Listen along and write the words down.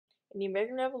In the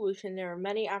American Revolution, there were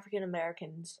many African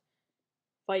Americans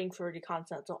fighting for the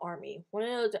Continental Army. One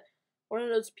of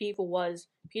those people was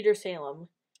Peter Salem.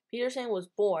 Peter Salem was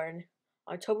born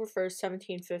on October 1st,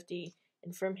 1750,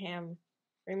 in Framingham,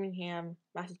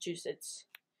 Massachusetts,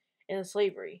 into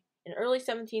slavery. In early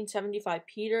 1775,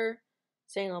 Peter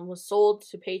Salem was sold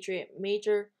to Patriot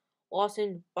Major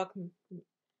Lawson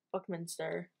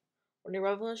Buckminster. When the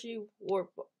Revolutionary War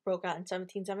broke out in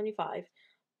 1775,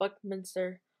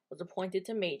 Buckminster was appointed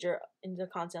to major in the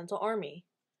Continental Army.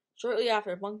 Shortly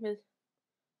after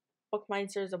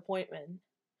Buckminster's appointment,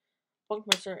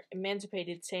 Buckminster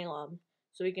emancipated Salem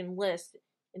so he can enlist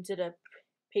into the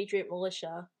Patriot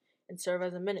militia and serve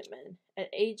as a Minuteman. At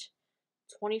age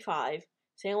 25,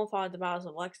 Salem fought at the battles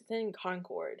of Lexington and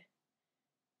Concord.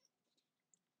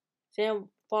 Salem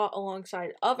fought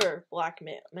alongside other black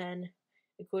men,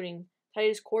 including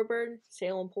Titus Coburn,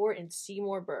 Salem Port, and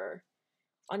Seymour Burr.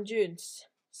 On June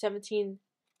 17th,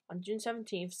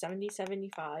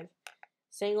 1775,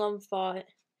 Salem fought in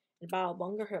the Battle of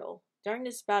Bunker Hill. During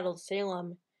this battle,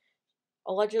 Salem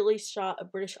allegedly shot a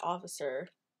British officer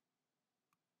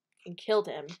and killed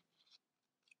him.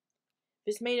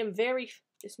 This made him famous.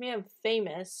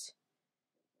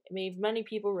 It made many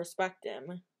people respect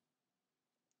him.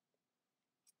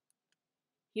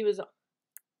 He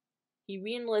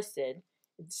re-enlisted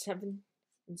in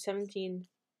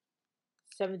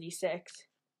 1776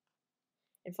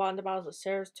 and fought in the battles of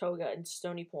Saratoga and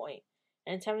Stony Point,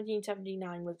 and in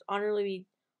 1779 was honorably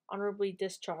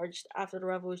discharged after the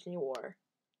Revolutionary War.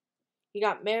 He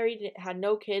got married, had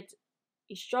no kids.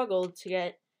 He struggled to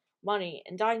get money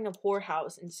and died in a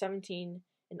poorhouse in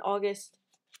August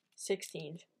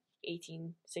 16th,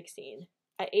 1816.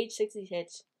 At age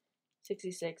 66,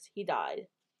 he died.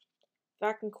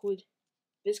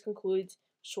 This concludes a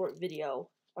short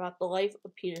video about the life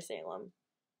of Peter Salem.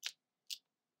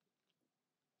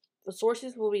 The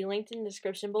sources will be linked in the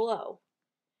description below.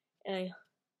 And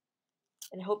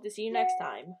I hope to see you next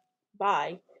time.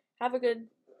 Bye. Have a good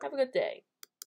day.